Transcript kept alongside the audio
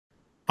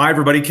Hi,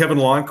 everybody. Kevin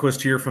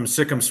Lonnquist here from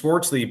Sikkim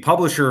Sports, the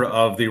publisher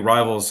of the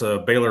Rivals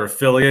Baylor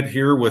affiliate,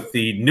 here with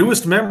the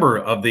newest member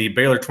of the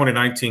Baylor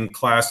 2019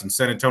 class in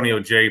San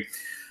Antonio,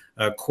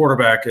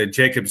 quarterback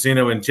Jacob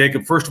Zeno. And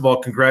Jacob, first of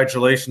all,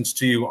 congratulations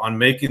to you on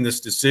making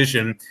this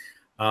decision.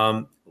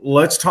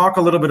 Let's talk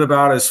a little bit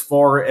about as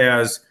far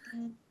as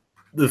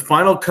the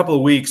final couple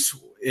of weeks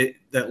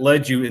that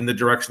led you in the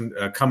direction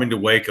coming to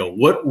Waco.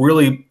 What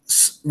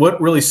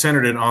really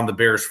centered it on the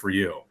Bears for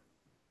you?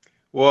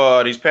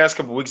 Well, these past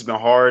couple of weeks have been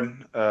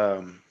hard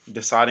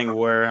deciding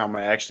where I'm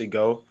gonna actually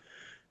go.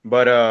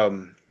 But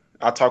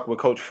I talked with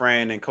Coach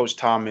Fran and Coach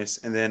Thomas,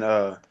 and then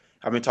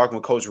I've been talking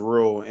with Coach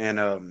Rule, and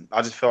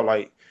I just felt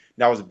like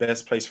that was the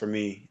best place for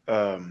me.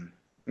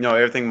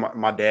 Everything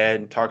my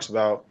dad talks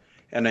about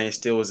and they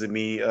instills in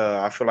me.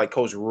 I feel like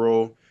Coach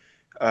Rule,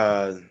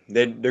 they're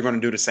going to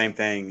do the same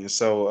thing, and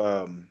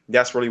so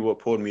that's really what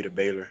pulled me to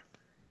Baylor.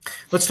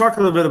 Let's talk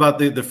a little bit about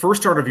the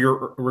first start of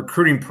your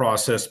recruiting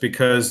process,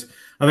 because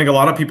I think a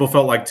lot of people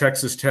felt like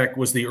Texas Tech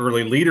was the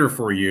early leader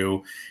for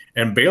you,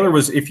 and Baylor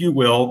was, if you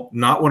will,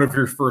 not one of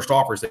your first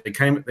offers. They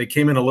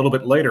came in a little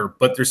bit later,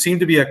 but there seemed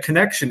to be a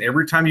connection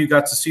every time you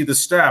got to see the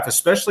staff,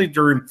 especially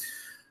during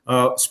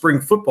spring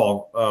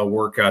football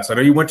workouts. I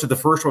know you went to the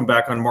first one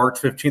back on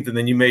March 15th, and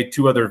then you made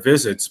two other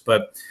visits,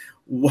 but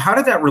how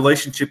did that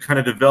relationship kind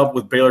of develop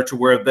with Baylor to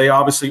where they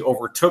obviously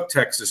overtook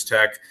Texas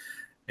Tech,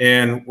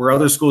 and where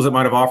other schools that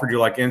might have offered you,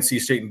 like NC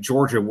State and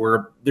Georgia,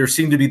 where there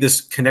seemed to be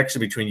this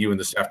connection between you and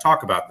the staff?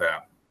 Talk about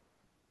that.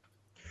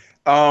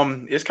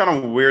 It's kind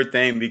of a weird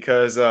thing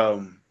because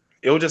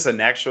it was just a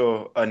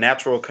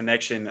natural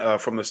connection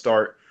from the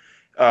start.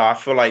 I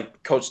feel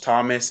like Coach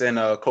Thomas and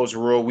Coach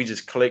Rule, we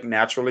just clicked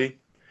naturally,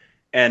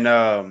 and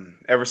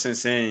ever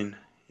since then,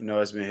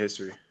 it's been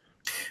history.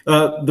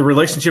 The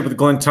relationship with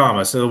Glenn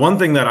Thomas. So the one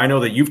thing that I know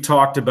that you've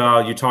talked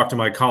about, you talked to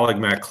my colleague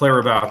Matt Clare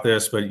about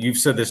this, but you've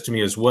said this to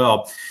me as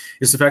well,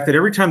 is the fact that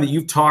every time that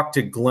you've talked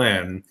to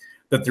Glenn,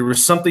 that there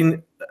was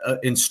something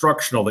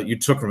instructional that you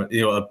took from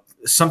it,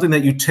 something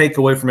that you take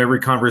away from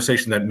every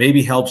conversation that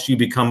maybe helps you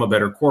become a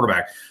better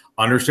quarterback,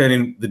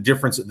 understanding the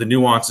difference, the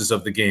nuances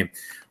of the game.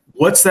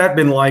 What's that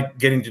been like,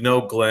 getting to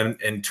know Glenn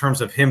in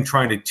terms of him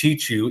trying to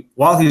teach you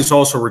while he's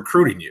also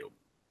recruiting you?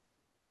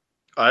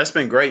 It's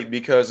been great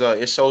because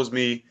it shows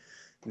me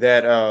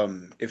that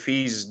if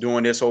he's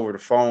doing this over the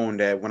phone,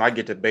 that when I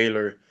get to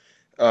Baylor,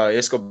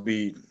 it's going to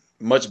be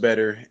much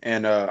better.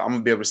 And I'm going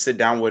to be able to sit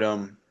down with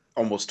him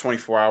almost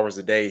 24 hours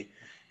a day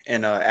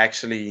and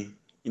actually,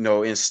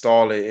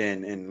 install it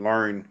and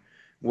learn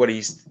what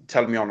he's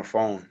telling me on the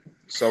phone.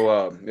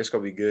 So it's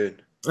going to be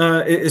good.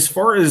 As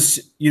far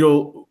as,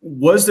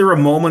 was there a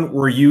moment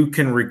where you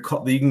can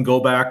recall, that you can go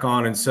back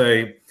on and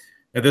say,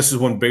 and this is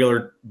when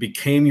Baylor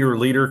became your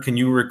leader? Can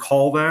you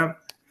recall that?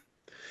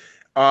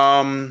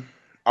 I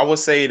would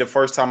say the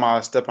first time I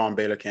stepped on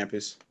Baylor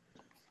campus.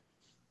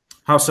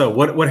 How so?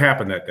 What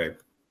happened that day?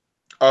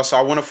 So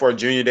I went up for a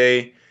junior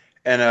day,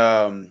 and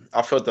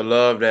I felt the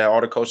love that all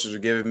the coaches were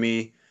giving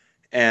me.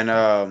 And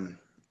I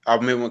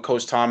met with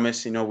Coach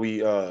Thomas.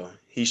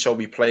 He showed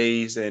me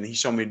plays, and he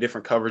showed me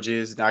different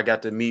coverages. And I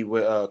got to meet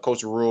with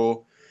Coach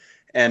Rule,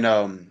 and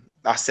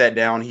I sat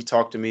down. He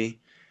talked to me,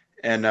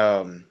 and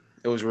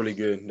it was really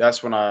good.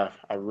 That's when I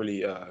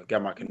really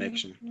got my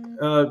connection.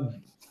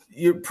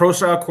 You're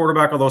pro-style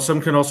quarterback, although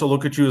some can also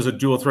look at you as a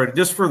dual threat.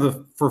 Just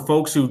for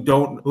folks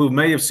who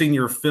may have seen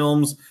your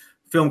film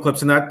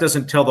clips, and that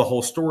doesn't tell the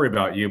whole story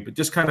about you, but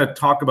just kind of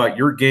talk about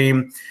your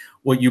game,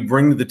 what you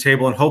bring to the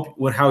table, and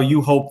how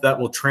you hope that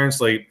will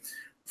translate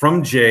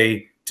from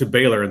Jay to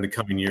Baylor in the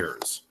coming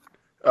years.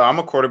 I'm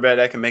a quarterback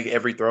that can make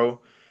every throw.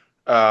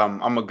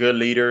 I'm a good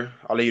leader.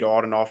 I lead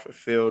on and off the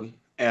field,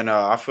 and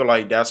I feel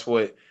like that's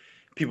what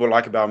people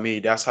like about me.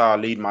 That's how I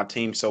lead my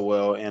team so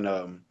well. And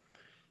I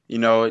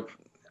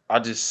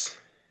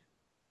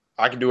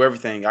can do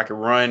everything. I can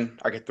run,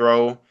 I can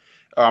throw.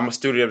 I'm a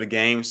student of the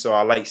game, so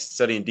I like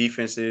studying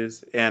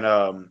defenses and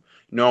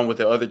knowing what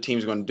the other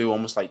team's going to do,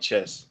 almost like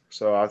chess.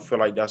 So I feel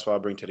like that's what I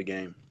bring to the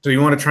game. So you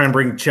want to try and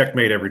bring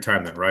checkmate every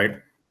time then, right?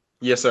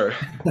 Yes, sir.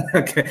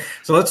 Okay,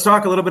 so let's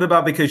talk a little bit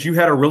about, because you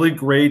had a really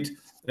great,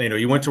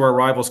 you went to our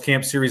Rivals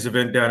Camp Series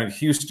event down in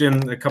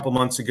Houston a couple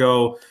months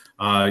ago.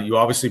 You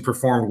obviously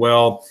performed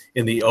well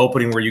in the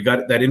opening, where you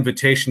got that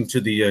invitation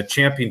to the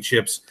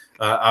championships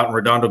out in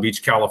Redondo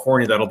Beach,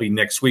 California. That'll be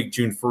next week,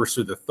 June 1st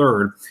through the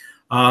 3rd.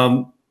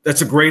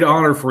 That's a great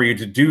honor for you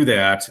to do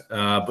that.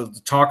 But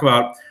to talk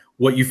about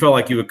what you felt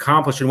like you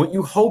accomplished and what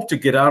you hope to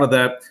get out of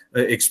that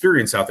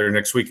experience out there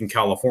next week in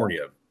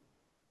California.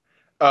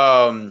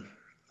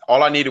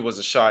 All I needed was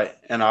a shot,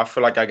 and I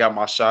feel like I got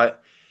my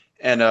shot.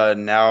 And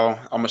now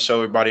I'm going to show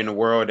everybody in the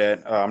world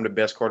that I'm the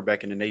best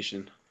quarterback in the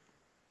nation.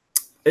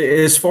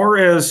 As far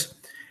as,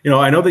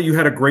 I know that you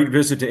had a great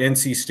visit to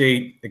NC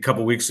State a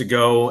couple weeks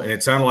ago, and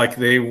it sounded like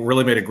they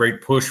really made a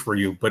great push for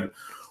you. But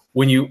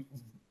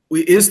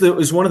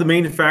is one of the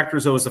main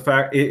factors, though,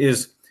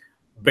 is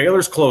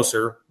Baylor's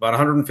closer, about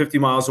 150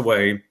 miles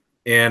away,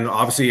 and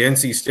obviously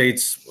NC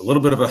State's a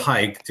little bit of a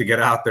hike to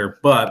get out there.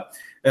 But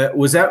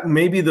Was that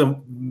maybe did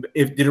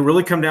it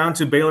really come down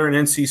to Baylor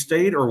and NC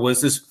State, or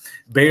was this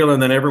Baylor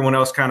and then everyone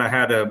else kind of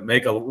had to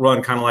make a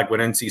run, kind of like what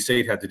NC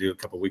State had to do a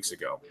couple of weeks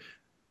ago?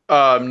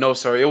 No,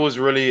 sir. It was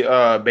really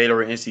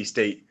Baylor and NC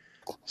State.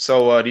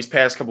 So these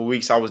past couple of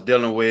weeks, I was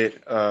dealing with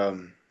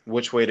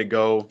which way to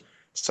go.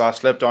 So I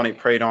slept on it,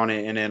 prayed on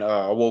it, and then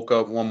I woke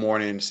up one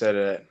morning and said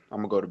that I'm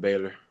gonna go to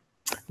Baylor.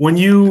 When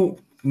you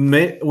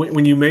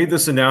made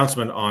this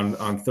announcement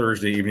on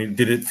Thursday evening,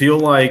 did it feel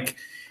like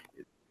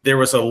it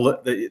was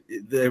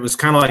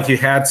kind of like you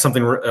had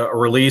something, a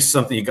release,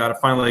 something you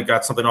finally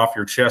got something off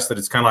your chest, that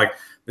it's kind of like,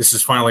 this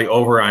is finally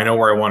over, I know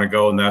where I want to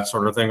go, and that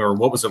sort of thing? Or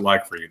what was it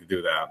like for you to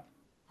do that?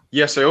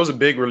 Yes, sir. It was a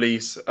big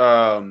release.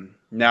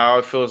 Now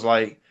it feels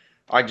like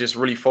I just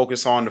really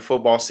focus on the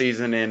football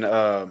season and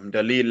the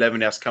Elite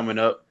 11 that's coming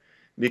up,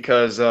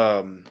 because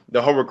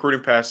the whole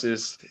recruiting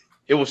process,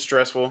 it was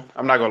stressful.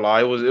 I'm not gonna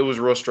lie, it was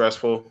real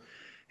stressful,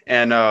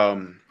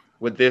 and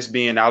with this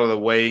being out of the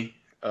way,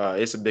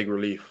 it's a big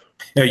relief.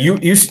 Yeah,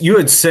 you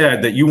had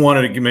said that you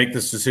wanted to make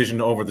this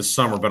decision over the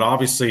summer, but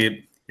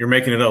obviously you're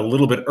making it a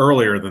little bit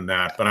earlier than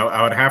that. But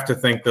I would have to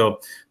think, though,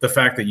 the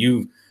fact that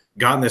you've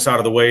gotten this out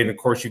of the way, and of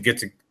course you get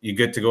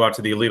to go out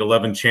to the Elite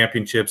 11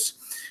 championships,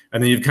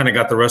 and then you've kind of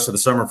got the rest of the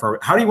summer for.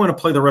 How do you want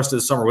to play the rest of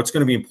the summer? What's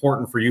going to be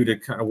important for you to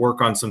kind of work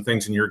on some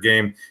things in your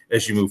game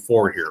as you move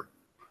forward here?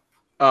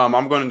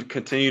 I'm going to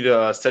continue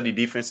to study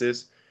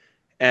defenses,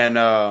 and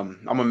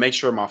I'm going to make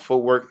sure my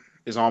footwork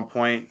is on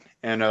point,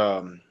 and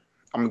I'm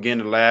going to get in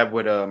the lab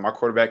with my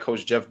quarterback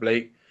coach, Jeff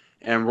Blake,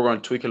 and we're going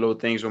to tweak a little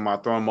things with my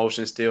throwing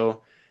motion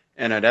still,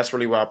 and that's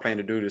really what I plan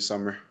to do this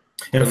summer.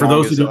 And for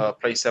those who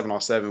play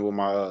 7-on-7 with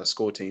my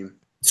school team.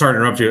 Sorry to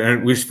interrupt you.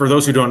 And for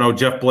those who don't know,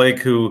 Jeff Blake,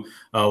 who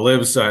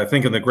lives, I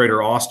think, in the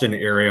greater Austin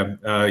area,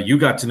 you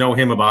got to know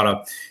him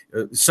about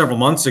several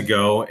months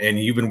ago, and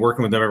you've been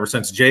working with him ever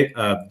since.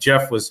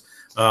 Jeff was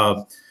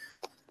about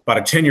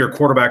a 10-year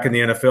quarterback in the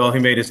NFL. He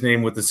made his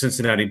name with the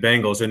Cincinnati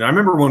Bengals. And I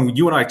remember when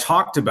you and I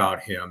talked about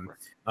him,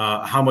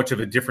 how much of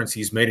a difference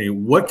he's made in you.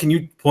 What can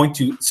you point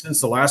to since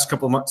the last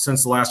couple of months,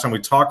 since the last time we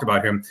talked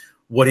about him,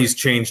 what he's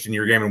changed in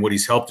your game and what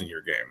he's helped in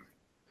your game?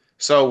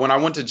 So when I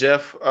went to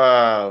Jeff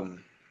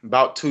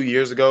about 2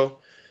 years ago,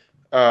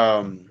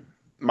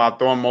 my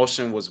throwing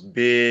motion was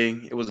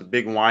big. It was a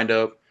big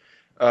windup.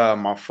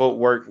 My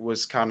footwork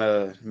was kind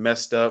of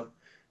messed up,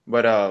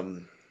 but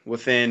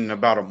within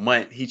about a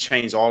month, he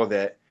changed all of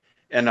that,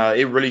 and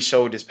it really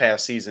showed this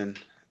past season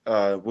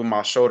with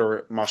my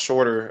shorter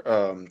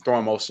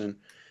throwing motion,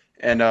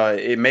 and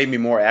it made me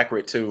more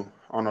accurate too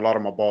on a lot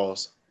of my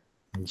balls.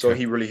 Okay. So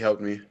he really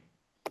helped me.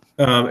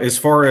 As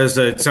far as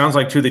it sounds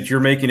like, too, that you're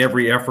making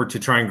every effort to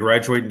try and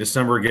graduate in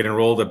December, get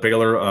enrolled at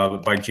Baylor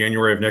by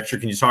January of next year.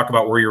 Can you talk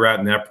about where you're at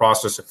in that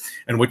process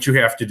and what you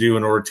have to do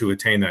in order to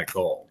attain that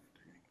goal?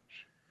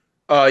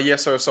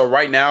 Yes, sir. So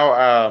right now,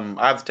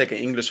 I have to take an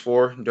English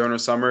 4 during the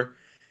summer,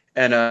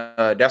 and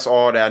that's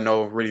all that I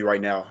know really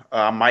right now.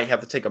 I might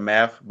have to take a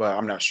math, but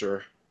I'm not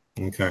sure.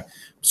 Okay.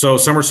 So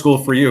summer school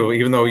for you,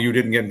 even though you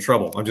didn't get in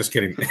trouble. I'm just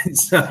kidding.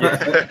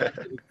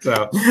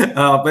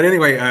 But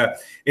anyway,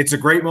 it's a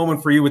great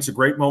moment for you. It's a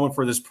great moment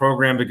for this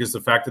program because the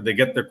fact that they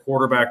get their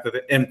quarterback.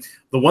 And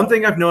the one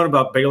thing I've known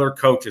about Baylor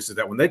coaches is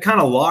that when they kind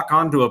of lock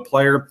onto a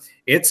player,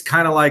 it's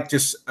kind of like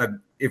just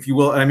if you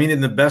will, I mean, in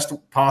the best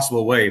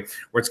possible way,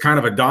 where it's kind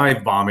of a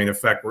dive bombing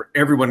effect where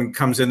everyone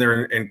comes in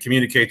there and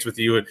communicates with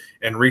you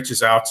and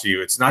reaches out to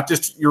you. It's not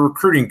just your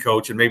recruiting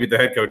coach and maybe the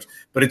head coach,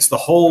 but it's the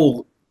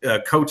whole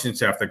coaching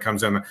staff that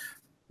comes in.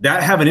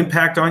 That have an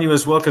impact on you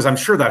as well? Because I'm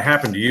sure that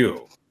happened to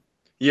you.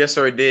 Yes,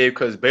 sir, it did.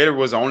 Because Baylor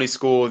was the only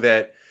school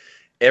that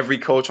every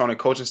coach on the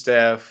coaching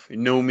staff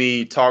knew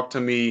me, talked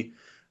to me,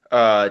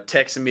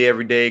 texted me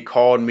every day,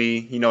 called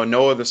me. You know,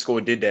 no other school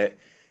did that.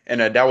 And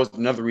that was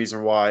another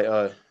reason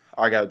why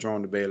I got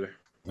drawn to Baylor.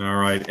 All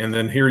right. And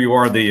then here you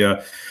are,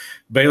 the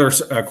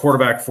Baylor's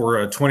quarterback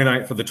for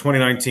the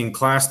 2019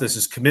 class. This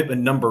is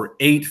commitment number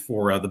 8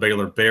 for the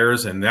Baylor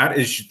Bears. And that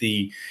is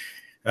the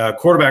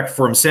quarterback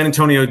from San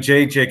Antonio,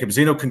 Jacob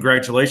Zeno.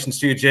 Congratulations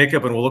to you,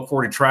 Jacob, and we'll look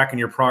forward to tracking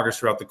your progress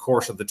throughout the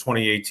course of the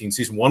 2018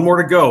 season. One more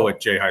to go at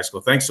Jay High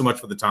School. Thanks so much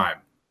for the time.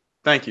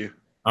 Thank you.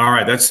 All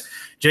right, that's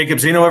Jacob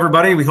Zeno,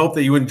 everybody. We hope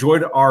that you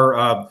enjoyed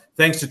our,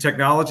 thanks to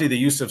technology, the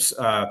use of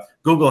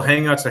Google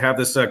Hangouts to have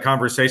this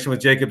conversation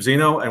with Jacob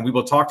Zeno, and we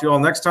will talk to you all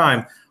next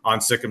time on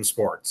Sick'em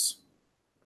Sports.